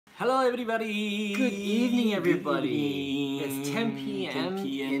Hello everybody! Good evening everybody! Good evening. It's 10 p.m.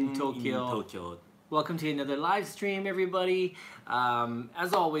 in Tokyo. Welcome to another live stream everybody.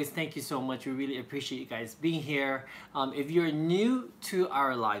 As always, thank you so much. We really appreciate you guys being here. If you're new to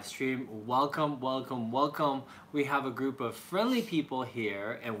our live stream, welcome. We have a group of friendly people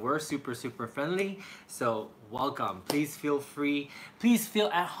here and we're super friendly. So welcome. Please feel free. Please feel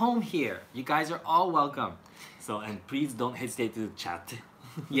at home here. You guys are all welcome. And please don't hesitate to chat.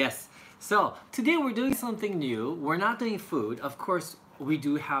 Yes. So today we're doing something new. We're not doing food. Of course, we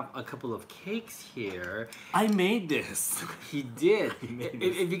do have a couple of cakes here. I made this. He did.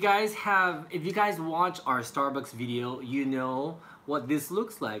 If you guys watch our Starbucks video, you know what this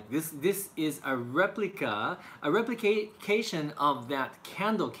looks like. This is a replication of that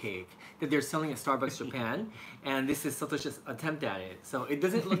candle cake that they're selling at Starbucks Japan, and this is Satoshi's attempt at it. So it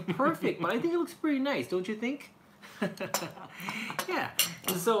doesn't look perfect, but I think it looks pretty nice, don't you think? Yeah.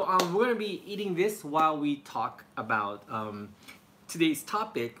 So we're gonna be eating this while we talk about today's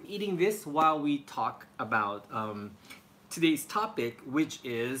topic. Today's topic, which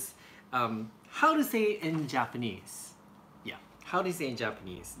is how to say it in Japanese. Yeah, how to say it in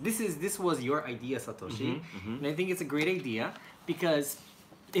Japanese. This was your idea, Satoshi, and I think it's a great idea because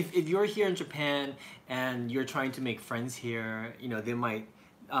if you're here in Japan and you're trying to make friends here, you know,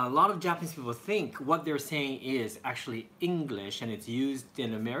 a lot of Japanese people think what they're saying is actually English and it's used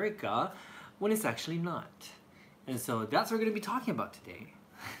in America when it's actually not. And so that's what we're going to be talking about today.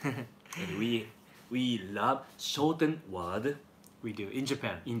 And we love shortened word. We do in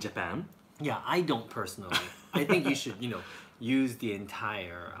Japan. Yeah, I don't personally. I think you should, use the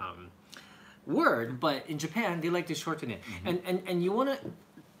entire word, but in Japan they like to shorten it. And you want to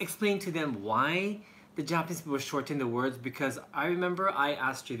explain to them why the Japanese people shorten the words, because I remember I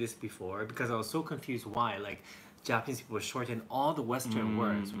asked you this before because I was so confused why Japanese people shorten all the Western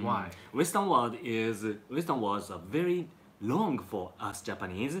words. Why? Western words are very long for us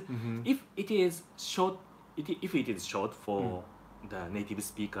Japanese. If it is short for the native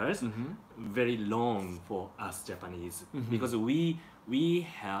speakers, very long for us Japanese, because we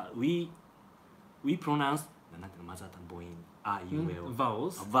pronounce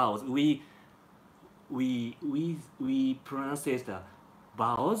vowels. We pronounce the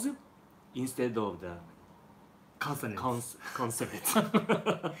vowels instead of the consonants.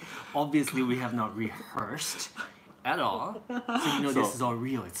 Obviously, we have not rehearsed at all, so this is all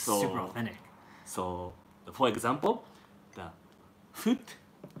real. It's super authentic. So, for example, the foot.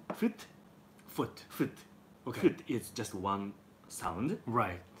 Okay. Foot is just one sound.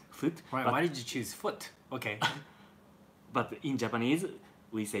 Right. Foot. Right. Why did you choose foot? Okay. But in Japanese,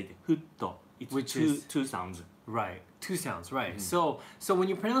 we say futto. It's two sounds. Right, two sounds, right. So when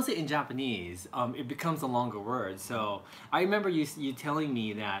you pronounce it in Japanese, it becomes a longer word. So I remember you telling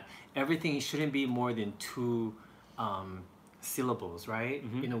me that everything shouldn't be more than two syllables, right,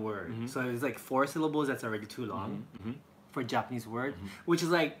 in a word. So it's like 4 syllables, that's already too long for a Japanese word, which is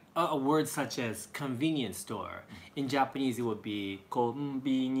like a word such as convenience store. In Japanese, it would be コン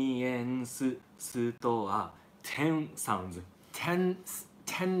ビニエンスストア 10 sounds.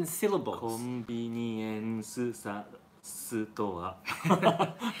 10 syllables. コンビニエンスストア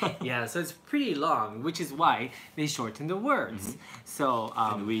Yeah, so it's pretty long, which is why they shorten the words. So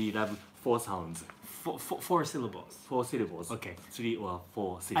and we love 4 sounds. 4 syllables. 4 syllables. Okay. 3 or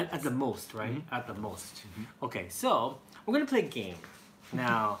 4 syllables. At the most, right? At the most. Okay, so we're gonna play a game.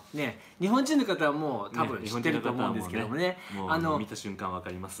 Now, 日本人の方はもう多分知ってると思うんですけどもね。もう見た瞬間わか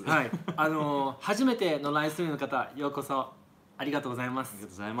ります。はい。初めてのライブストリームの方、ようこそありがとうございます。ありが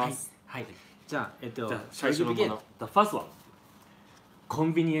とうございます。はい。じゃあ最初のもの。The first one.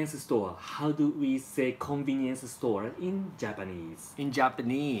 Convenience store. How do we say convenience store in Japanese? In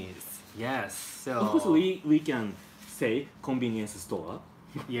Japanese, yes. So of course we can say convenience store.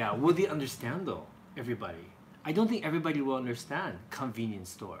 Yeah, will they understand though? Everybody. I don't think everybody will understand convenience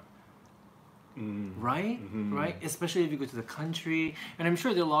store. Right? Right? Especially if you go to the country. And I'm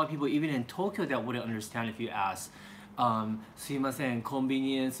sure there are a lot of people even in Tokyo that wouldn't understand if you ask, すいません、コンビ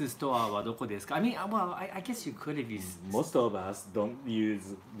ニエンスストアはどこですか? I mean, well, I guess you could if you... Most of us don't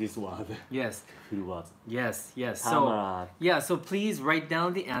use this word. Yes. Full words. Yes. So, yeah, so please write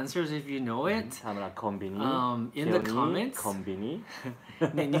down the answers if you know it. 田村コンビニ in the comments. コンビニ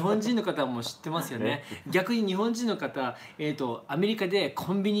ね、日本人の方も知ってますよね。逆に日本人の方、アメリカで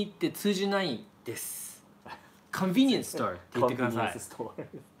コンビニって通じないです。Convenience store って言ってください。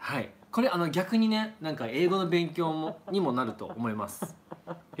はい。これ逆にね、なんか英語の勉強にもなると思います。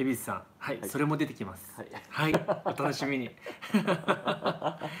ヘビーさん、はい、それも出てきます。はい、お楽しみに。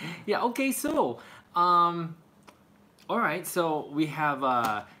Yeah, okay, so All right, so we have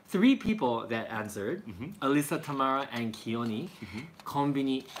 3 people that answered. Alyssa, Tamara, and Kioni.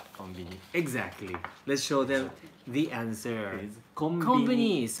 Konbini. Konbini. Exactly. Let's show them the answer. Is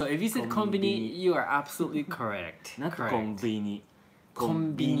Konbini. So if you said konbini, Konbini. you are absolutely correct. Not correct. konbini.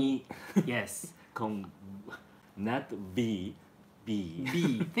 Konbini. Yes. Not B. B.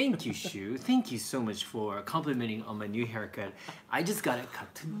 B. Thank you, Shu. Thank you so much for complimenting on my new haircut. I just got it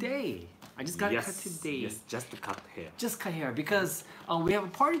cut today. I just got it cut today. Yes, just cut hair. Just cut hair because we have a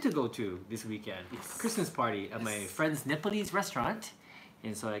party to go to this weekend. Yes. Christmas party at my friend's Nepalese restaurant,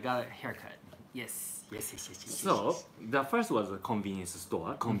 and so I got a haircut. Yes. So the first was a convenience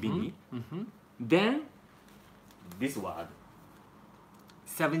store, konbini. Then this word,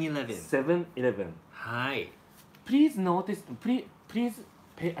 7-Eleven. 7-Eleven. Hi. Please notice. Please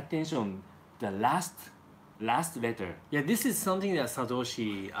pay attention. The last letter. Yeah, this is something that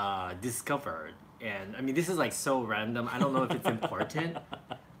Satoshi discovered, and I mean this is like so random. I don't know if it's important,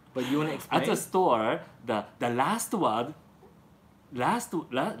 but you want to explain? At a store, the last word, last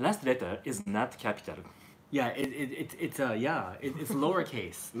letter is not capital. Yeah, it's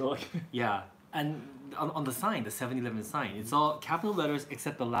lowercase. No. Yeah, and on the sign, the 7-Eleven sign, it's all capital letters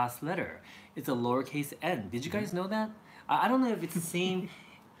except the last letter. It's a lowercase n. Did you guys know that? I don't know if it's the same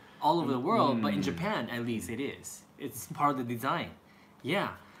all over the world, but in Japan at least it is. It's part of the design. Yeah.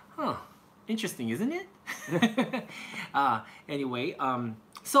 Huh. Interesting, isn't it? Anyway,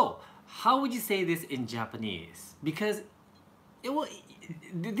 so how would you say this in Japanese? Because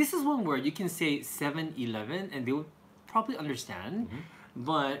this is one word you can say 7-Eleven and they would probably understand,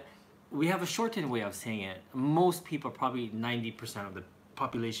 but we have a shortened way of saying it. Most people, probably 90% of the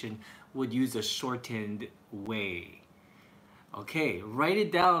population, would use a shortened way. Okay, write it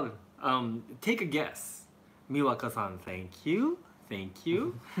down. Take a guess. Miwaka-san, thank you. Thank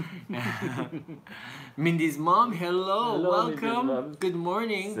you. Mindy's mom, hello. Welcome. Mom. Good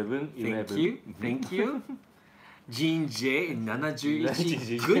morning. 7-Eleven. Thank you. Thank you. Jean J,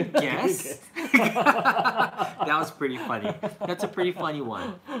 71. Good guess. That was pretty funny. That's a pretty funny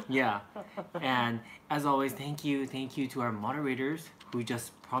one. Yeah. And as always, thank you to our moderators who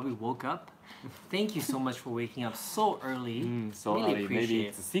just probably woke up. Thank you so much for waking up so early. So really early, appreciate maybe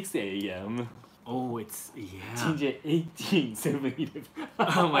it. it's 6 a.m. Oh, it's yeah. TJ 18, 7-Eleven.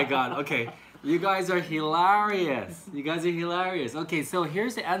 Oh my god. Okay. You guys are hilarious. You guys are hilarious. Okay, so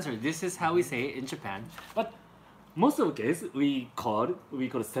here's the answer. This is how we say it in Japan. But most of the case, we call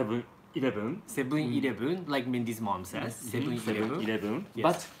 7-Eleven. 7-Eleven, like Mindy's mom says. 7-Eleven. 7-Eleven. Yes.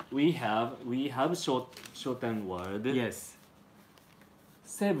 But we have shortened word. Yes.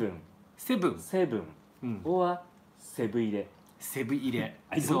 7 Seven. or 7-Ile. 7-Ile.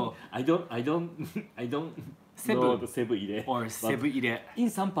 I don't Seven. know the 7-Ile. Or 7-Ile. In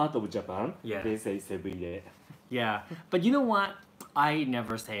some part of Japan, Yeah. they say 7-Ile. Yeah. But you know what? I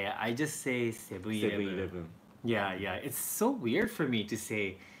never say it. I just say 7-Eleven. 7-Eleven. Yeah. It's so weird for me to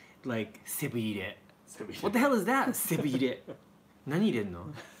say like 7-Ile. 7-Ile. What the hell is that? 7-Ile. 何入れん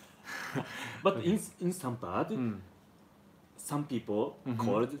の? But in some part, some people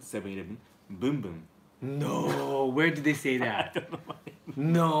called 7-Eleven Boom Boom. No, where did they say that? I don't know why.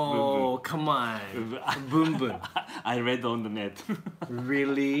 No, come on. Boom boom. I read on the net.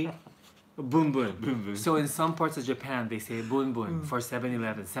 Really? Boom boom. Boom boom. So in some parts of Japan they say boom boom for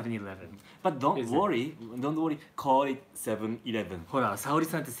 7-Eleven, 7-Eleven. But don't Is it? worry, call it 7-Eleven. ほら、沙織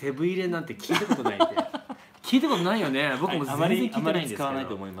さんってセブン入れなんて聞いたことないって。聞いたことないよね。僕も全然聞いてないんですけど。使わない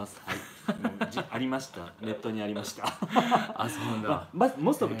と思います。はい。ありました。ネットにありました。あ、そうなんだ。But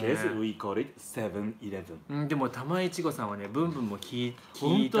most of the case, we call it 7-Eleven. でも玉井千子さんはね、ブンブンも聞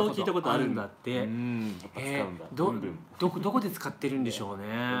いたことあるんだって。やっぱ使うんだ。どこで使ってるんでしょうね。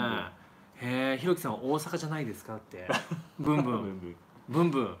へえ、ひろきさんは大阪じゃないですかって。ブンブン。ブ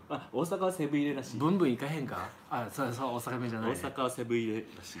ンブン。あ、大阪はセブン入れらしい。ブンブン行かへんか？あ、そう大阪弁じゃない、ね。大阪はセブン入れ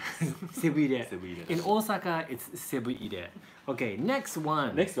らしいです。セブン入れ。セブン入れ。 In Osaka, it's セブン入れ。Okay, next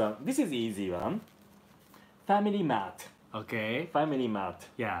one. Next one. This is easy one. Family Mart. Okay. Family Mart.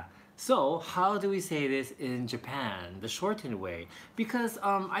 Yeah. So how do we say this in Japan, the shortened way? Because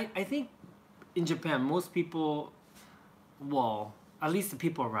I think in Japan most people, well, at least the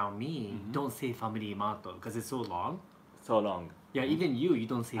people around me don't say Family Mart because it's so long. So long. Yeah, even you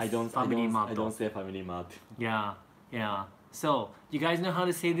don't say Family Mart. I don't say Family Mart. Yeah. So you guys know how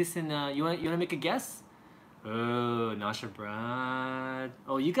to say this in? You wanna make a guess? Oh, Nasha Brad.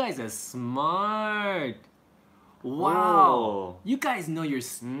 Oh, you guys are smart. Wow. Oh. You guys know your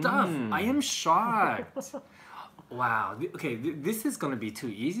stuff. I am shocked. Wow. Okay, this is gonna be too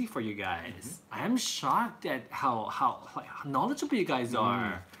easy for you guys. I am shocked at how knowledgeable you guys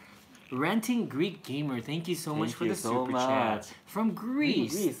are. Ranting Greek Gamer, thank you so much Thank for you the so super much. chat. From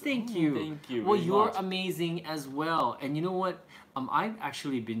Greece. Greece. Thank Oh, you. thank you Well, very you're much. amazing as well. And you know what? I've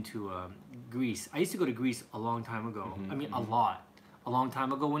actually been to Greece. I used to go to Greece a long time ago. I mean, a lot. A long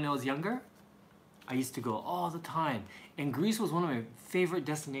time ago when I was younger. I used to go all the time. And Greece was one of my favorite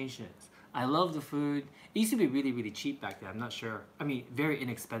destinations. I love the food. It used to be really, really cheap back then. I'm not sure. I mean, very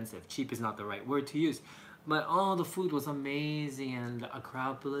inexpensive. Cheap is not the right word to use. But all the food was amazing and the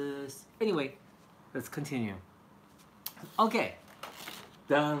Acropolis. Anyway, let's continue. Okay.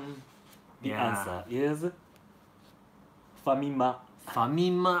 Done. The Yeah. answer is Famima.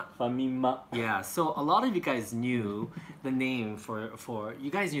 Famima. Famima. Yeah, so a lot of you guys knew the name for you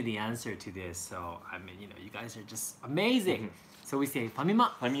guys knew the answer to this. So I mean, you know, you guys are just amazing. So we say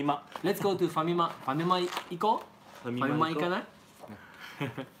Famima. Famima. Let's go to Famima. Famima 行こう。Famima Famima 行かない？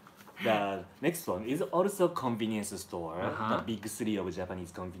 The next one is also convenience store. Uh-huh. The big three of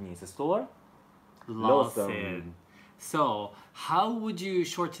Japanese convenience store. Lawson. So, how would you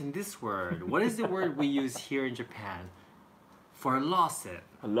shorten this word? What is the word we use here in Japan for Lawson?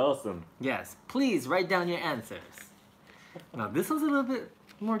 Lawson. Yes, please write down your answers. Now, this one's a little bit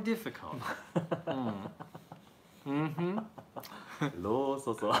more difficult. Mm-hmm. Low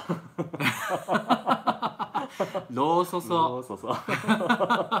so so. Low so so. Low so so.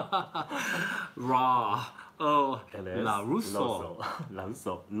 Raw. Oh, It is La Russo. La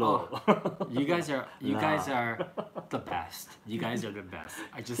Russo. Low. You guys are the best. You guys are the best.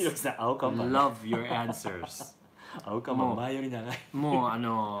 I just ひろきさん、青看板。 love your answers. 青看板前より長い。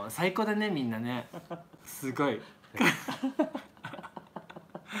もう最高だねみんなね。すごい。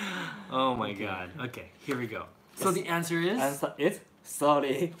Oh my god. Okay, here we go. So the answer is Answer is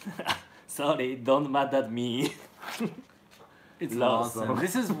sorry. Sorry, don't mad at me. it's Lawson. Lawson.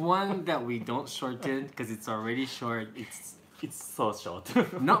 This is one that we don't shorten because it's already short. It's so short.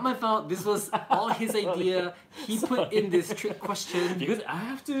 Not my fault. This was all his idea. He put in this trick question. Because I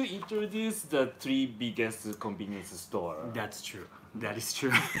have to introduce the three biggest convenience store. That's true. That is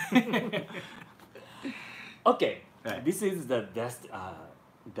true. Okay, Right. this is the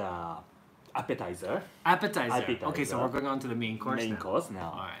the appetizer. Appetizer. Okay, so we're going on to the main course Main now. course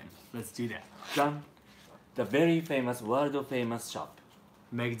now. All right, let's do that. Done. The very famous, world famous shop,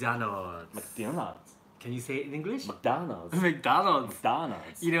 McDonald's. McDonald's. Can you say it in English? McDonald's. McDonald's.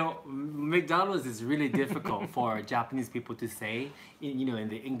 McDonald's. You know, McDonald's is really difficult for Japanese people to say, in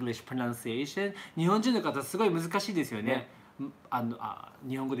the English pronunciation. 日本人の方すごい難しいですよね。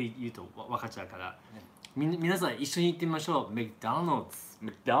日本語で言うと分かっちゃうから。皆さん一緒に言ってみましょう。McDonald's。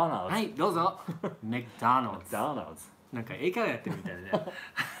 McDonald's. はい、どうぞ。McDonald's。 McDonald's. なんか英会話やってるみたいなね。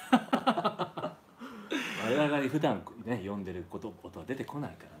我々が普段ね読んでる音は出てこな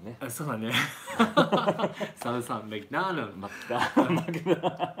いからね。あ、そうだね。サウさん、McDonald's。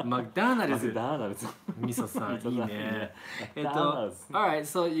McDonald's。 McDonald's. みそさん、いいね。McDonald's. Alright,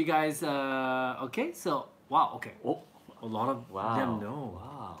 so you guys, okay, so, wow, okay. Oh, A lot of wow. them know.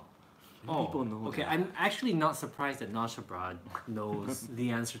 Wow. Oh, People know okay, that. I'm actually not surprised that Nashabrad knows the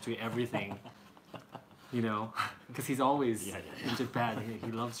answer to everything. You know, because he's always Yeah. in Japan.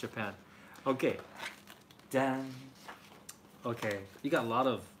 He loves Japan. Okay, Dun. okay. You got a lot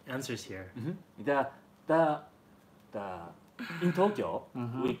of answers here. The in Tokyo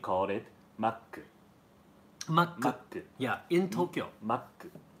we call it Mac. Mac. Mac. Yeah, in Tokyo. Mac.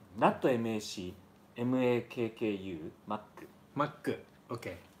 Not MAC. MAKKU. Mac. Mac.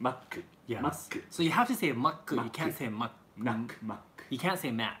 Okay. Mac. Yes. Mac. So you have to say Mac. You Mac. can't say Mac. Mac. Mac. You can't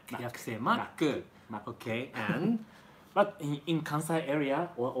say Mac. You have to say Mac. Mac. Okay, and But in Kansai area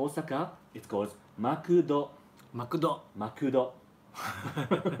or Osaka, it goes Makudo. Makudo. Makudo.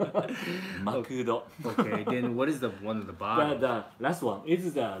 Makudo. Okay, then what is the one at the bottom? The last one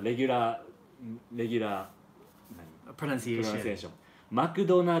is the regular Pronunciation. pronunciation.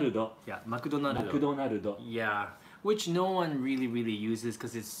 McDonald. Yeah, McDonald. McDonald. Yeah, which no one really uses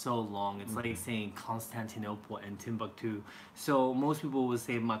because it's so long. It's like saying Constantinople and Timbuktu. So most people will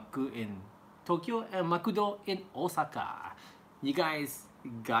say Maku in Tokyo and Makudo in Osaka. You guys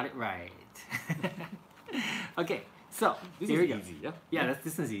got it right. Okay, so This here is we go. easy, yeah? Yeah,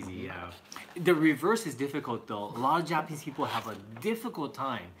 this is easy. Yeah, the reverse is difficult though. A lot of Japanese people have a difficult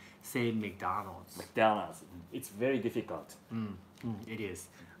time saying McDonald's. McDonald's. It's very difficult. It is.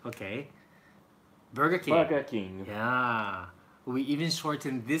 Okay. Burger King. Burger King. Yeah. We even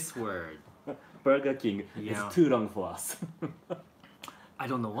shortened this word. Burger King Yeah. is too long for us. I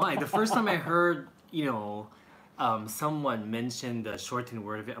don't know why. The first time I heard, someone mention the shortened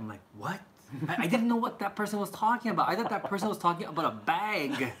word of it, I'm like, what? I didn't know what that person was talking about. I thought that person was talking about a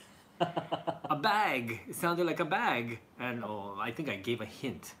bag. A bag. It sounded like a bag. And I think I gave a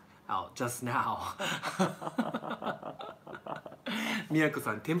hint. out just now.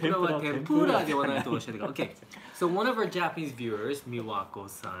 Miyako-san, tempura wa tempura de wa nai to oshite kudasai. Okay, so one of our Japanese viewers,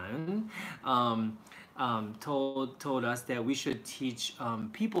 Miwako-san, told us that we should teach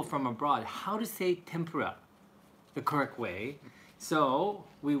people from abroad how to say tempura the correct way. So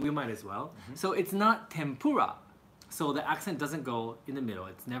we might as well. So it's not tempura. So the accent doesn't go in the middle.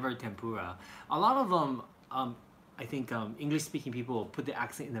 It's never tempura. A lot of them, I think English-speaking people put the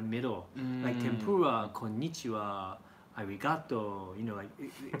accent in the middle, like tempura, konnichiwa, arigato. You know, like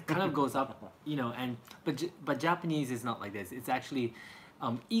it kind of goes up. You know, but Japanese is not like this. It's actually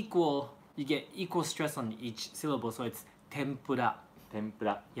equal. You get equal stress on each syllable. So it's tempura.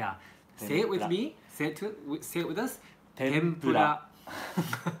 Tempura. Yeah. Tempura. Say it with me. Say it with us. Tempura.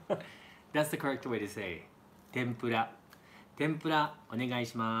 That's the correct way to say. Tempura. Tempura, お願い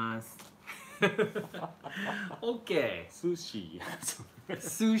します。Okay. Sushi.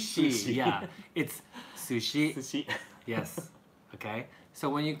 Sushi. Yeah. It's sushi. Sushi. Yes. Okay. So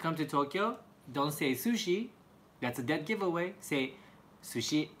when you come to Tokyo, don't say sushi. That's a dead giveaway. Say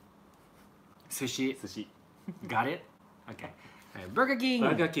sushi. Sushi. Sushi. Got it? Okay. All right, Burger King.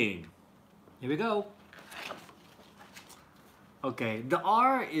 Burger King. Here we go. Okay, the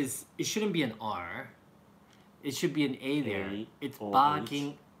R it shouldn't be an R. It should be an A there. It's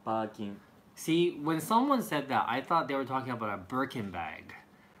barking. Barking. See, when someone said that, I thought they were talking about a Birkin bag.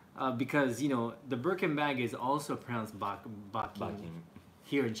 Because, you know, the Birkin bag is also pronounced barking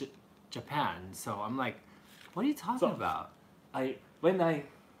here in Japan. So I'm like, what are you talking about? When I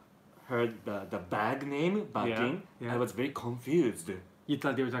heard the bag name, barking, Yeah. I was very confused. You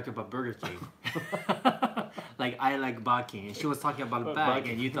thought they were talking about Burger King. Like, I like barking. And she was talking about a bag,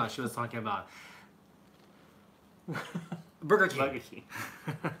 and you thought she was talking about Burger King. Burger King.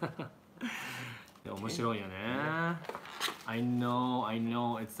 面白いよね. I know.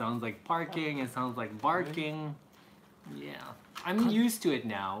 It sounds like parking. It sounds like barking. Yeah. I'm used to it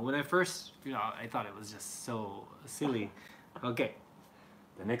now. When I first, I thought it was just so silly. Okay.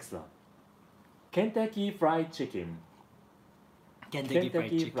 The next one. Kentucky Fried Chicken. Kentucky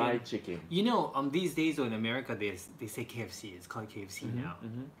Fried Chicken. You know, these days in America, they say KFC. It's called KFC now.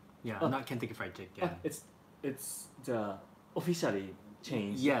 Yeah, not Kentucky Fried Chicken. It's the officially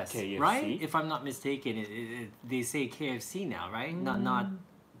changed Yes, KFC. right? If I'm not mistaken, they say KFC now, right? Not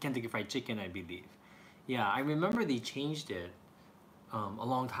Kentucky Fried Chicken, I believe. Yeah, I remember they changed it a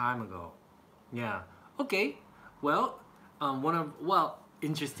long time ago. Yeah. Okay. Well,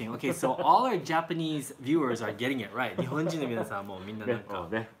 interesting. Okay, so all our Japanese viewers are getting it right. 日本人の皆さんもみんななんか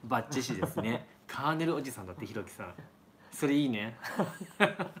バッチシですね。カーネルおじさんだってひろきさん。それいいね。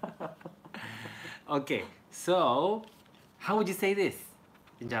Okay, so how would you say this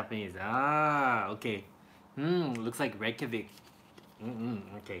in Japanese? Okay. Looks like Reykjavik.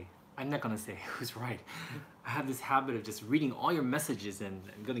 Okay. I'm not gonna say who's right. I have this habit of just reading all your messages and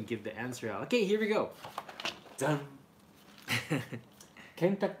I'm gonna give the answer out. Okay, here we go. Done.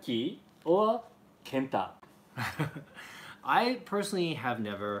 Kentucky or Kenta? I personally have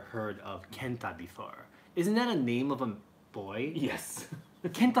never heard of Kenta before. Isn't that a name of a boy? Yes.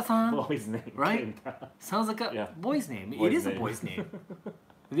 Kenta-san? Boy's name. Right? Kenta. Sounds like a boy's name. Boy's it is name. a boy's name.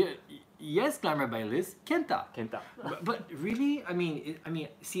 Yes, Glamour by Liz. Kenta. Kenta. But really, I mean,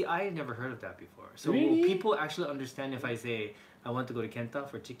 see, I had never heard of that before. So Really? will people actually understand if I say I want to go to Kenta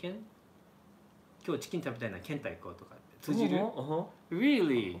for chicken? 今日チキン食べたいな、ケンタ行こうとか通じる?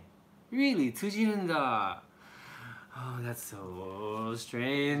 Really? Really? 通じるんだ. Oh, that's so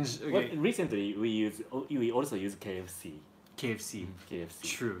strange. Okay. Well, recently we also use KFC. KFC. KFC.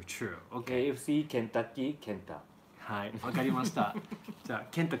 True. Okay. KFC, Kentucky, Kenta. はい、わかりました。じゃあ、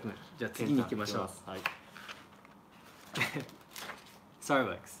ケンタ君、じゃあ次に行きましょう。はい。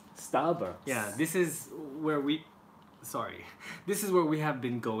Starbucks. Starbucks. Yeah, this is where we have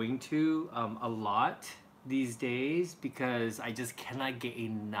been going to a lot these days because I just cannot get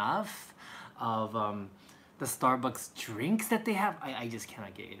enough of the Starbucks drinks that they have. I just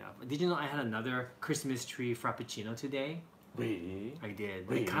cannot get enough. Did you know I had another Christmas tree Frappuccino today? Really? I did.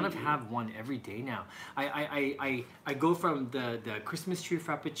 Really? They kind of have one every day now. I go from the Christmas tree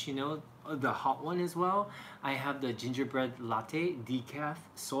Frappuccino, the hot one as well. I have the gingerbread latte, decaf,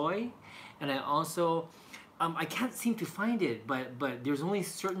 soy, and I also I can't seem to find it, but there's only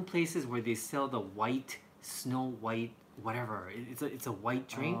certain places where they sell the white, Snow White, whatever. It's a white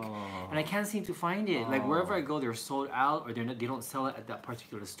drink, and I can't seem to find it. Like wherever I go, they're sold out, or they don't sell it at that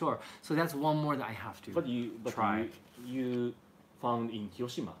particular store. So that's one more that I have to try. You found in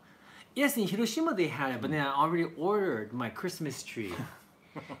Hiroshima. Yes, in Hiroshima they had it, but then I already ordered my Christmas tree.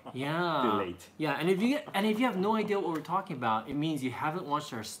 Yeah. Too late. Yeah, and if you have no idea what we're talking about, it means you haven't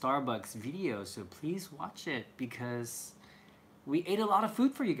watched our Starbucks video. So please watch it because we ate a lot of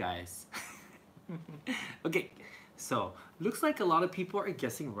food for you guys. Okay, so looks like a lot of people are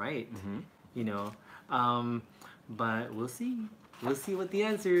guessing right. You know, but we'll see. We'll see what the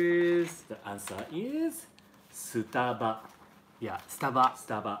answer is. The answer is Staba. Yeah, staba.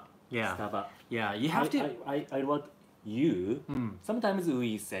 Staba. Yeah. Staba. Yeah, you have to. I want you. Sometimes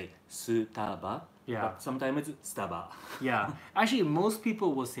we say Staba. Yeah. But sometimes Staba. Yeah, actually, most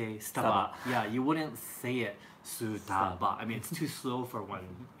people will say staba. Staba. Yeah, you wouldn't say it sutaba. I mean, it's too slow for one,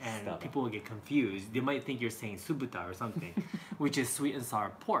 and Staba. people will get confused. They might think you're saying subuta or something, which is sweet and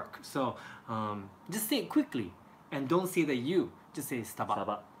sour pork. So just say it quickly, and don't say the you. Just say staba.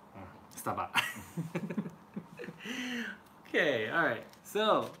 Staba. Staba. Okay, all right.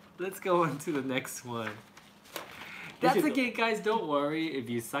 So let's go on to the next one. That's okay, guys. Don't worry if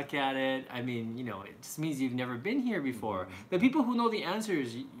you suck at it. I mean, you know, it just means you've never been here before. The people who know the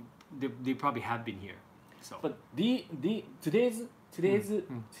answers, they probably have been here. So, But today's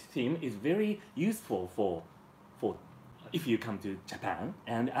theme is very useful for if you come to Japan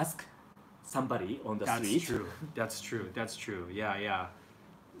and ask somebody on the that's street. true. That's true. That's true. Yeah, yeah.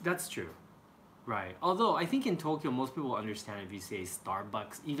 That's true. Right. Although I think in Tokyo, most people understand if you say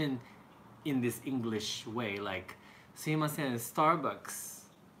Starbucks, even in this English way, like, すいません, Starbucks.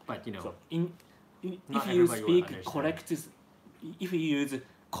 But you know, So Not if you everybody will speak understand. correct, if you use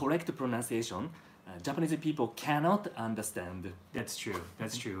correct pronunciation, Japanese people cannot understand. that's true.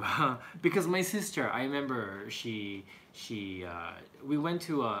 That's true. Because my sister, I remember we went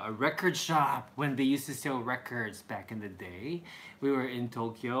to a record shop when they used to sell records back in the day. We were in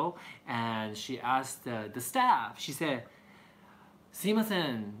Tokyo, and she asked the staff. She said, すいませ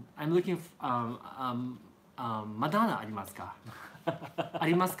ん, I'm looking Madonna ありますか? あ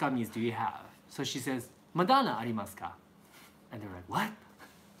りますか means do you have? So she says, Madonna ありますか? And they're like, what?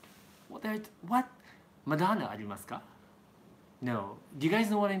 What? Madonna ありますか? No. Do you guys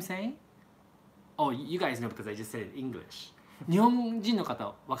know what I'm saying? Oh, you guys know because I just said it in English. 日本人の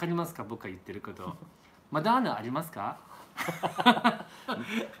方わかりますか? 僕が言ってること. Madonna ありますか?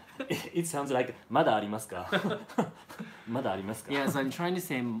 It sounds like まだありますか? まだありますか? Yeah, so I'm trying to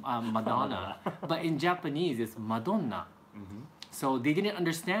say Madonna, but in Japanese it's Madonna. So they didn't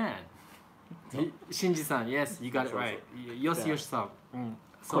understand. Shinji-san, yes, you got it right. Yoshi-san.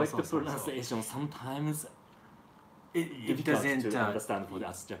 Correct pronunciation sometimes It difficult doesn't to understand for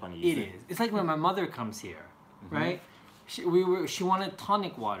us Japanese. It is. It's like when my mother comes here, right? She wanted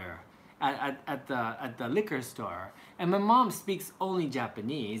tonic water at the liquor store, and my mom speaks only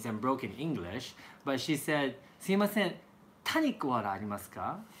Japanese and broken English, but she said, すいません, tonic water あります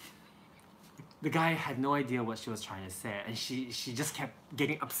か? The guy had no idea what she was trying to say, and she just kept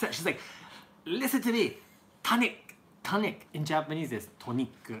getting upset. She's like, listen to me, tonic in Japanese is tonic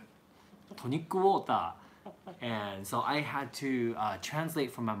water. And so I had to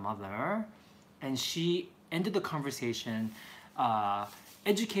translate for my mother, and she ended the conversation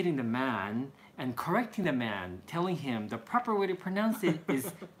educating the man and correcting the man, telling him the proper way to pronounce it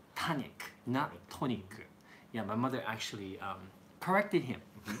is tonic, not tonic. Yeah, my mother actually corrected him.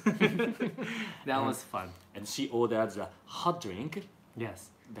 That was fun. And she ordered the hot drink, Yes.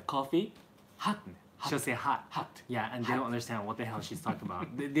 the coffee, hot. She'll say hot. Hot. Yeah, and they don't understand what the hell she's talking about.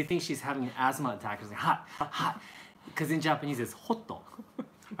 They think she's having an asthma attack. She's like, hot. Because in Japanese it's hotto.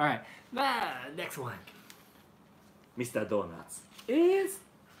 All right, next one. Mr. Donuts is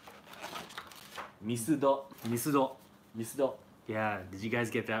Misudo. Misudo. Yeah, did you guys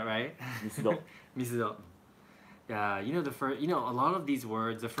get that right? Misudo. Misudo. Yeah, a lot of these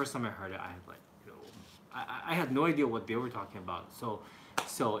words, the first time I heard it, I had I had no idea what they were talking about. So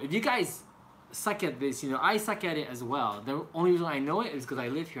if you guys suck at this, I suck at it as well. The only reason I know it is because I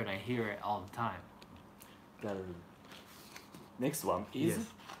live here and I hear it all the time. The next one is Yes.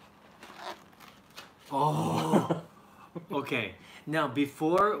 Oh. Okay. Now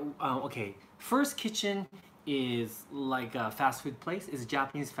First Kitchen is like a fast food place. It's a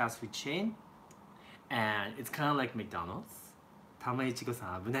Japanese fast food chain, and it's kind of like McDonald's. 玉井千子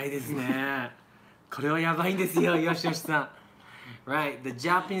さん、危ないですね。これはやばいんですよ、よしよしさん。Right, the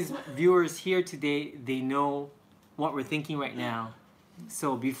Japanese viewers here today, they know what we're thinking right now.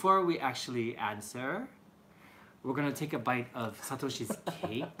 So before we actually answer, we're gonna take a bite of Satoshi's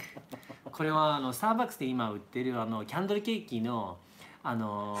cake. これはスターバックスで今売ってるキャンドルケーキの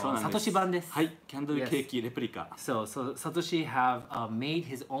サトシ版です。はい、キャンドルケーキレプリカ。So Satoshi have made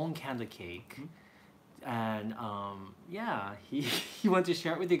his own candle cake, and yeah, he wants to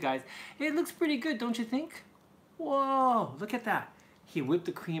share it with you guys. It looks pretty good, don't you think? Whoa, look at that! he whipped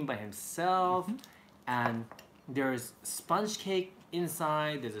the cream by himself, and there's sponge cake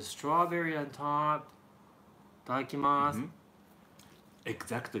inside. There's a strawberry on top. いただきます。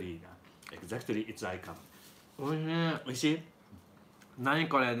Exactly. Exactly, it's like a. おいしい。美味しい？何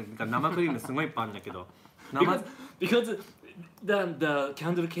これ？生クリームすごいいっぱいあるんだけど。because the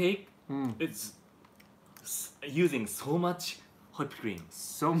candle cake, it's using so much whipped cream.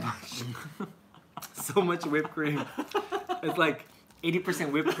 So much. So much whipped cream. It's like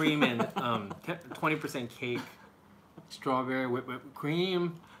 80% whipped cream and 20% cake. Strawberry whipped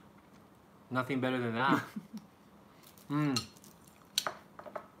cream. Nothing better than that.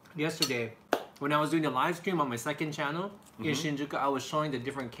 Yesterday, when I was doing the live stream on my second channel in Shinjuku, I was showing the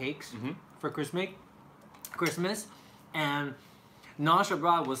different cakes for Christmas, and Nash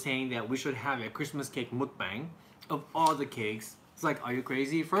abroad was saying that we should have a Christmas cake mukbang of all the cakes. It's like, are you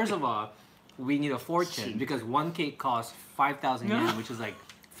crazy? First of all, we need a fortune because one cake costs 5,000 yen, which is like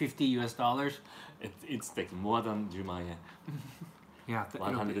 $50 US. It's like more than 10万円. Yeah,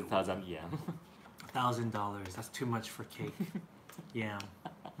 100,000 yen. $1,000. That's too much for cake. Yeah.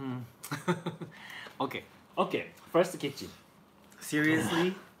 Okay. Okay, first kitchen.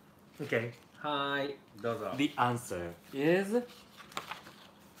 Seriously? Okay. Hi. Dozo. The answer is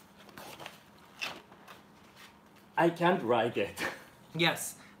I can't write it.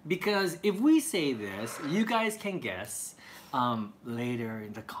 Yes, because if we say this, you guys can guess later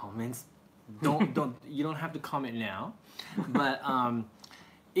in the comments. You don't have to comment now. But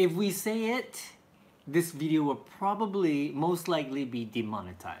if we say it, this video will probably most likely be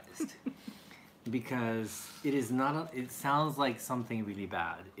demonetized because it is not. It sounds like something really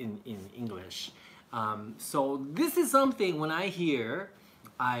bad in English. So this is something when I hear,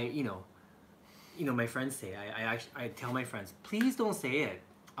 my friends say. I tell my friends, please don't say it.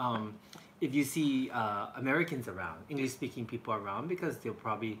 If you see Americans around, English-speaking people around, because they'll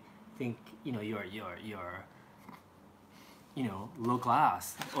probably think you're low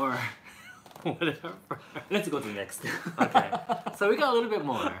class or whatever. Let's go to the next. Okay, so we got a little bit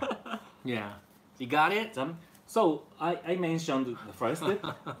more. Yeah, you got it. So I mentioned the first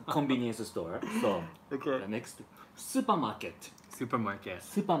convenience store. So Okay. the next supermarket. Supermarket.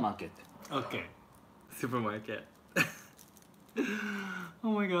 Okay, supermarket.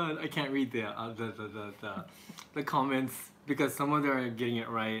 Oh my god, I can't read the comments because some of them are getting it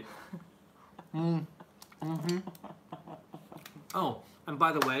right. Oh, and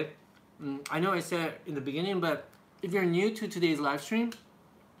by the way, I know I said it in the beginning, but if you're new to today's live stream,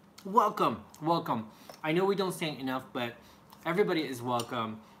 welcome. I know we don't say it enough, but everybody is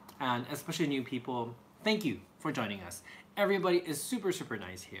welcome, and especially new people, thank you for joining us. Everybody is super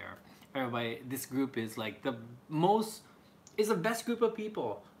nice here. Everybody, this group is like the best group of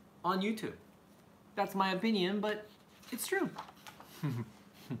people on YouTube. That's my opinion, but it's true.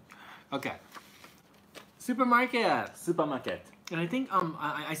 Okay. Supermarket. And I think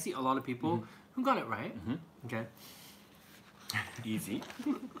I see a lot of people who got it right. Okay. Easy.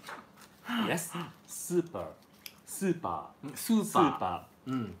 Yes. Super.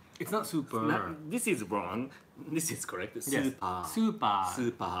 It's not super. This is wrong. This is correct. Yes. Super.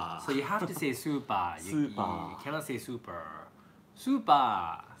 So you have to say super. You cannot say super. スー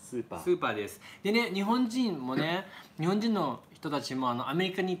パーです。でね、日本人の人たちもアメ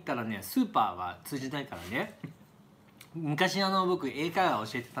リカに行ったらね、スーパーは通じないからね。昔僕英会話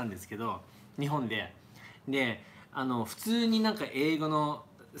教えてたんですけど、日本で。で、普通になんか英語の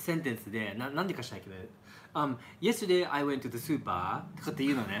センテンスでなんでかしないけど、Yesterday I went to the super とかって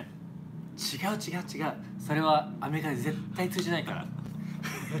言うのね。違う。それはアメリカで絶対通じないから。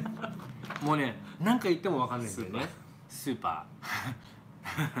もうね、何回言ってもわかんないんだよね。Super.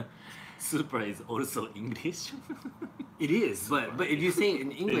 Super is also English. It is, but if you say it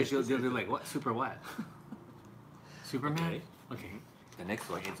in English, they'll be like, what? Super what? Superman? Okay. The next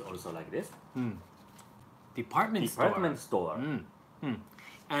one is also like this. Department store.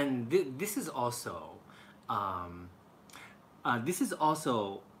 And this is also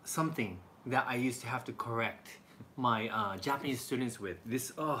something that I used to have to correct my Japanese students with.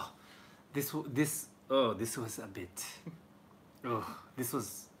 This was a bit. This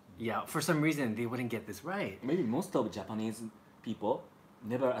was, yeah. For some reason, they wouldn't get this right. Maybe most of Japanese people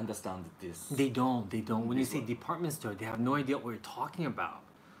never understand this. They don't. When you say department store, they have no idea what you're talking about.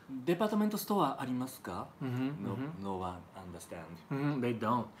 デパートメントストアありますか? No one understand. They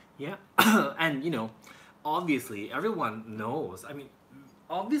don't. Yeah. And obviously, everyone knows. I mean,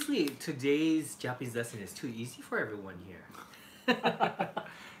 obviously, today's Japanese lesson is too easy for everyone here.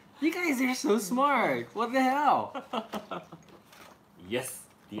 You guys are so smart. What the hell? Yes,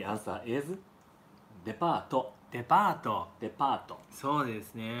 the answer is デパート.デパート。デパート。そうで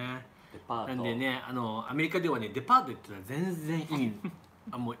すね。デパート。なんでね、アメリカではね、デパートって言ったら全然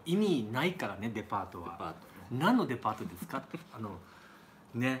もう意味ないからね、デパートは。デパート。何のデパートですか？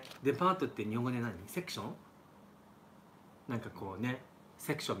ね、デパートって日本語で何？セクション？なんかこうね、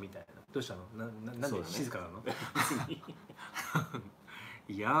セクションみたいな。どうしたの？なんで静かなの？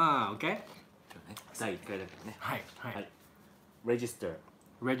いやー、OK？第1回だからね。はいはい。Register.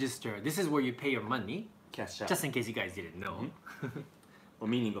 Register. This is where you pay your money. Cashier. Just in case you guys didn't know. Or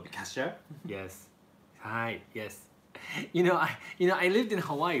meaning of cashier? Yes. Hi. Yes. I lived in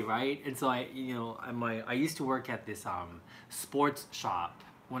Hawaii, right? And so I used to work at this sports shop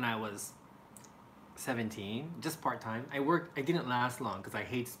when I was 17, just part-time. I didn't last long because I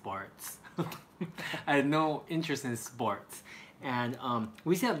hate sports. I had no interest in sports. And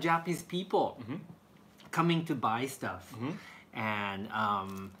we used to have Japanese people coming to buy stuff. And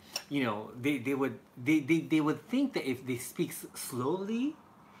they would think that if they speak slowly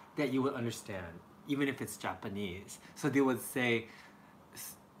that you would understand, even if it's Japanese. So they would say,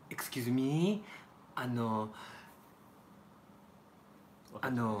 excuse me,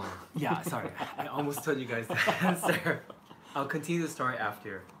 yeah, sorry, I almost told you guys the answer. I'll continue the story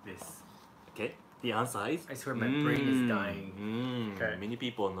after this. Okay, the answer is? I swear my brain is dying. Okay. Many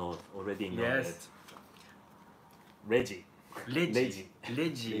people already know Yes. it. Regi. Leji.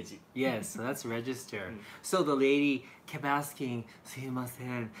 Yes, so that's register. So the lady kept asking, すいませ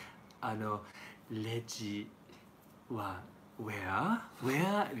ん、leji wa where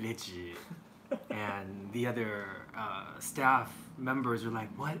leji? And the other staff members were like,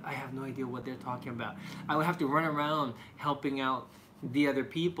 what? I have no idea what they're talking about. I would have to run around helping out the other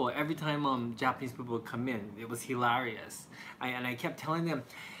people every time Japanese people would come in. It was hilarious. And I kept telling them,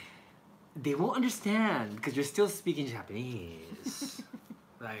 they won't understand because you're still speaking Japanese.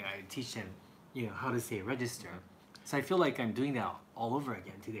 I teach them, how to say register. So I feel like I'm doing that all over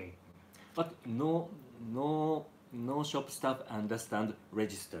again today. But no shop staff understand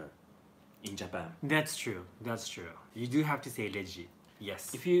register in Japan. That's true. You do have to say reji.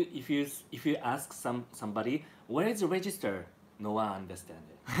 Yes. If you ask somebody where is the register, no one understand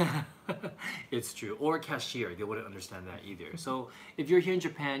it. It's true. Or cashier, they wouldn't understand that either. So if you're here in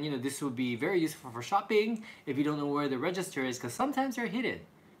Japan, this would be very useful for shopping if you don't know where the register is, because sometimes they're hidden.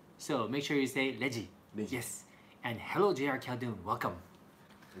 So make sure you say reji. Yes. And hello JR Kyaudun, welcome.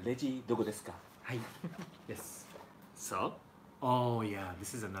 Reji どこですか? Hi. Yes. So? Oh yeah,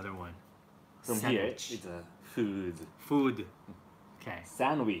 this is another one. From Sandwich. here, it's a food. Food. Okay.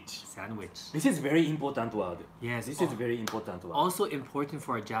 Sandwich. Sandwich. This is very important word. Yes. This is very important word. Also important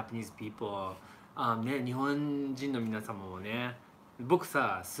for Japanese people. ね、日本人の皆様もね、僕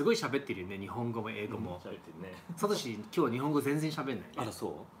さ、すごい喋ってるよね、日本語も英語も。喋ってるね。サトシ、今日日本語全然喋んない。あら、そ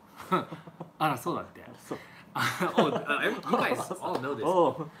う？あら、そうだって。そう。You guys all know this.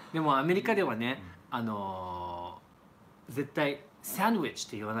 でもアメリカではね、絶対サンドウィッチっ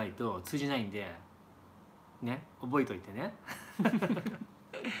て言わないと通じないんで、ね、覚えといてね。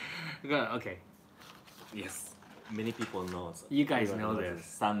Okay. Yes. Many people know. You guys know this.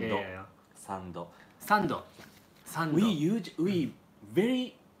 Sando. Yeah. Sando. Sando. We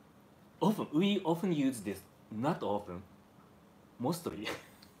often use this. Not often. Mostly.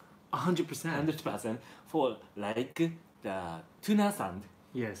 100%. 100% for like the tuna sand.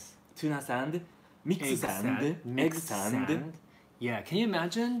 Yes. Tuna sand, mixed sand, egg sand. Yeah, can you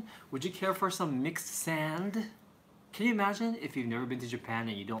imagine? Would you care for some mixed sand? Can you imagine if you've never been to Japan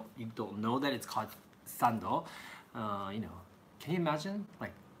and you don't know that it's called sando? Can you imagine?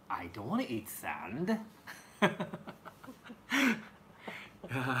 Like, I don't want to eat sand.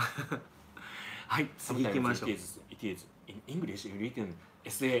 はい、次行きましょう。It is in English written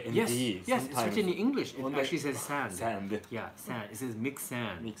S-A-N-D. Yes, it's written in English. It actually says sand. Sand. Yeah, sand. It says mixed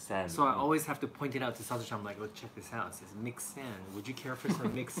sand. Mixed sand. So I always have to point it out to Satoshi. I'm like, let's check this out. It says mixed sand. Would you care for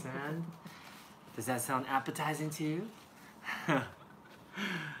some mixed sand? Does that sound appetizing to you?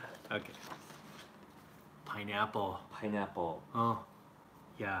 Okay. Pineapple. Oh,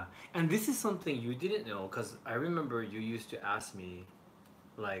 yeah. And this is something you didn't know, because I remember you used to ask me,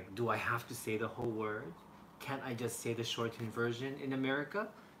 like, do I have to say the whole word? Can't I just say the shortened version in America?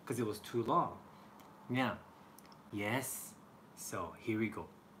 Because it was too long. Yeah. Yes. So here we go.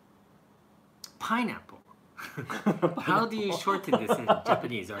 Pineapple. How do you shorten this in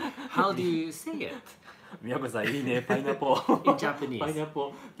Japanese? Or how do you say it? 宮子さんいいね、パイナポー。In Japanese. パイナ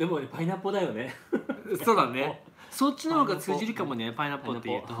ポー。でもね、パイナポーだよね。そうだね。そっちの方が通じるかもね、パイナップルって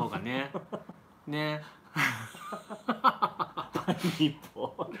言った方がね。ね。パイナ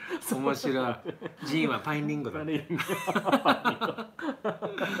ポー。面白い。ジンはパインリンゴだ。パインリンゴ。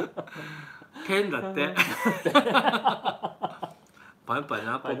ペンだって。パイ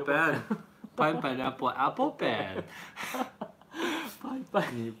ナップルペン。パイナップルアップルペン。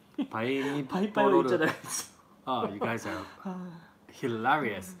パイにパイパイを言っちゃダメです。Oh, you guys are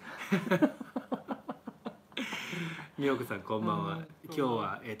hilarious. みよこさんこんばんは。今日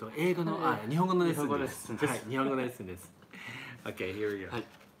は英語の日本語のレッスンです。はい、日本語のレッスンです。Okay, here we go.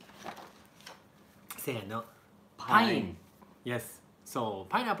 せーの。Pine. Yes. So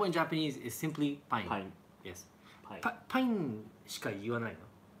pineapple in Japanese is simply pine. Yes. Pine しか言わないの。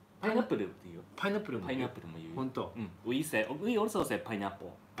パイナップルって言うよ。パイナップルも言う。本当。We also say pineapple.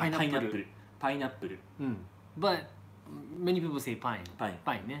 パイナップル。But many people say pine.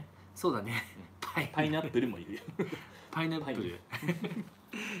 Pine ね。そうだね。パイナップルも言うよ。パイナップル。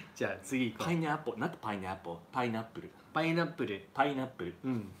じゃあ次行こう。パイナップル、not pineapple. パイナップル。パイナップル。パイナップル。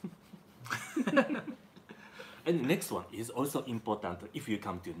And the next one is also important if you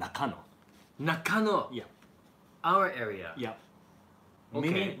come to Nakano. Nakano. Yeah. Our area. Yeah.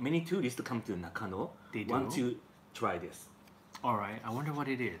 Okay. Many tourists come to Nakano. They do? Want to try this. Alright, I wonder what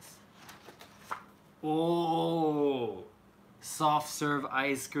it is. Oh, soft serve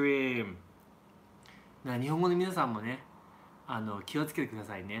ice cream. 日本語の皆さんもね、気をつけてくだ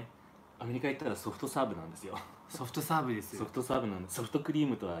さいね。アメリカ行ったらソフトサーブなんですよ。ソフトサーブですよ。ソフトサーブなんです。ソフトクリー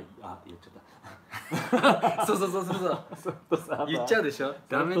ムとは言っちゃった。そう。ソフトサーブ。言っちゃうでしょ。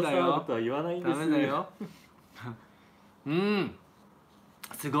ダメだよ。ソフトサーブとは言わないんです。ダメだよ。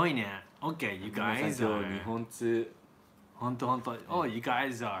すごいね。Okay, you guys are. 日本通。本当。Oh, you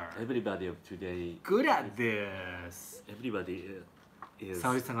guys are. Everybody of today. Good at this. Everybody is.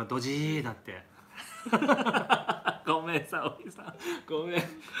 沙織さんがドジーだって。ごめん沙織さん。ごめん。言っ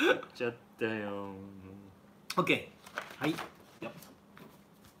ちゃったよ。Okay. はい。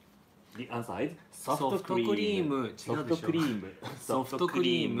The answer is ソフトクリーム。ソフトクリーム。ソフトク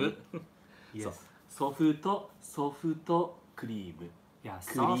リーム。ソフトクリーム。Yeah,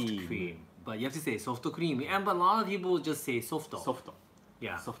 soft cream. But you have to say soft cream. And but a lot of people just say soft. Soft.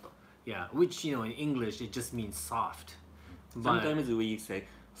 Yeah. Soft. Yeah, which in English it just means soft. Sometimes we say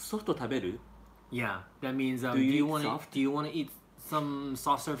soft 食べる? Yeah, that means do you want to eat some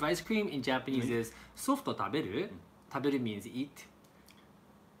soft serve ice cream? In Japanese is soft 食べる? 食べる means eat.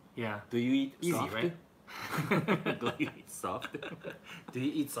 Yeah. Do you eat easy, soft? Right? Do you eat soft? Do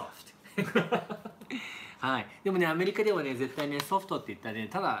you eat soft? はい。でもね、アメリカではね、絶対ね、ソフトって言ったらね、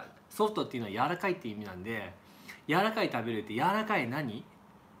ただソフトっていうのは柔らかいっていう意味なんで、柔らかい食べるって柔らかい何っ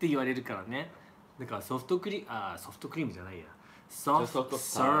て言われるからね。だからソフトクリームじゃないや。ソフト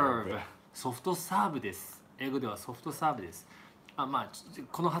サーブ。ソフトサーブです。英語ではソフトサーブです。まあ、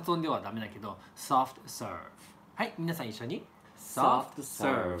この発音ではダメだけど、ソフトサーブ。はい、皆さん一緒に。ソフトサ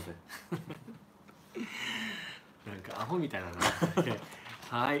ーブ。なんかアホみたいなの。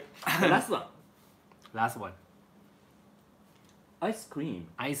はい。Last one. Last one. Ice cream.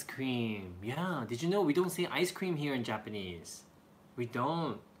 Ice cream. Yeah. Did you know we don't say ice cream here in Japanese? We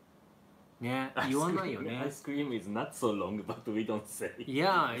don't. Yeah. 言わないよね。Ice cream is not so long, but we don't say.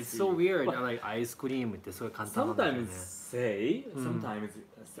 Yeah, it's so weird. Like ice cream ってすごい簡単なんだよね。Sometimes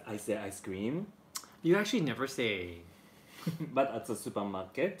I say ice cream. You actually never say. But at the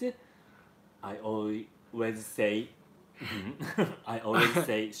supermarket, I always say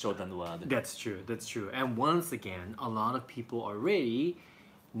shortened word. That's true. And once again, a lot of people already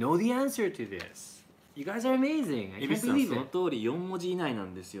know the answer to this. You guys are amazing. I can't believe it. その通り4文字以内な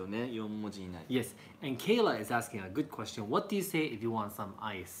んですよね。4文字以内。Yes. And Kayla is asking a good question. What do you say if you want some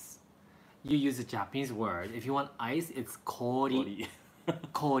ice? You use a Japanese word. If you want ice, it's kori.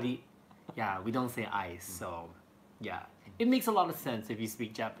 Kori. Yeah, we don't say ice. So, yeah. It makes a lot of sense if you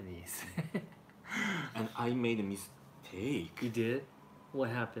speak Japanese. And I made a mistake. You did? What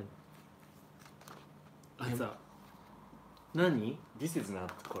happened? What's up? Nani? This is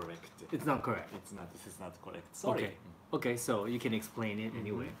not correct. It's not correct. This is not correct. Sorry. Okay, so you can explain it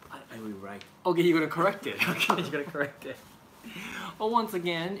anyway. I will write. Okay, you're gonna correct it. Okay, you're gonna correct it. Well, once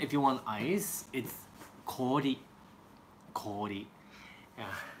again, if you want ice, it's kori. Kori. Yeah.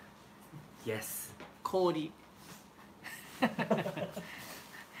 Yes. Kori.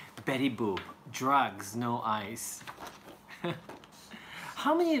 Betty Boop. Drugs, no ice.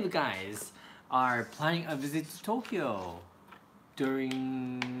 How many of you guys are planning a visit to Tokyo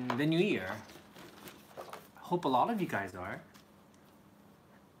during the new year? Hope a lot of you guys are.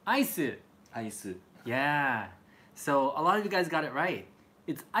 Ice. Yeah. So a lot of you guys got it right.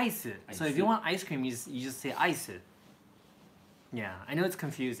 It's ice. So if you want ice cream, you just say ice. Yeah, I know it's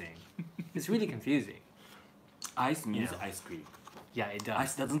confusing. It's really confusing. Ice means ice cream. Yeah, it does.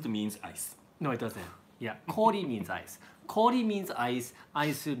 Ice doesn't mean ice. No, it doesn't. Yeah, kori means ice. Kori means ice.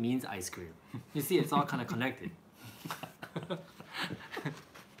 Aisu means ice cream. You see, it's all kind of connected.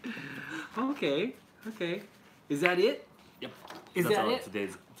 Okay. Is that it? Yep. Is That's that all it?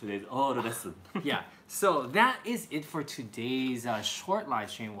 Today's all lesson. Yeah. So that is it for today's short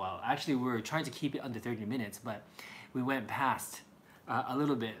live stream. Well, actually, we were trying to keep it under 30 minutes, but we went past a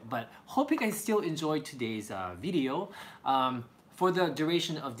little bit. But hope you guys still enjoyed today's video. For the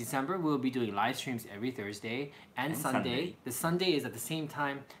duration of December, we'll be doing live streams every Thursday and Sunday. The Sunday is at the same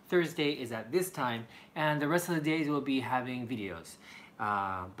time. Thursday is at this time. And the rest of the days we'll be having videos.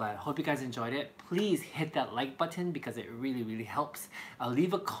 But hope you guys enjoyed it. Please hit that like button because it really, really helps.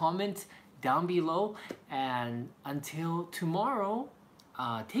 Leave a comment down below. And until tomorrow,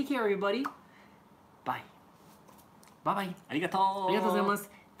 take care, everybody. Bye. Bye-bye. ありがとう。ありがとうございます。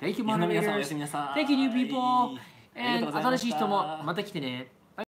Thank you, 皆さんおや moderators. すみなさい。 Thank you, new people. ありがと And うございました。新しい人もまた来てね。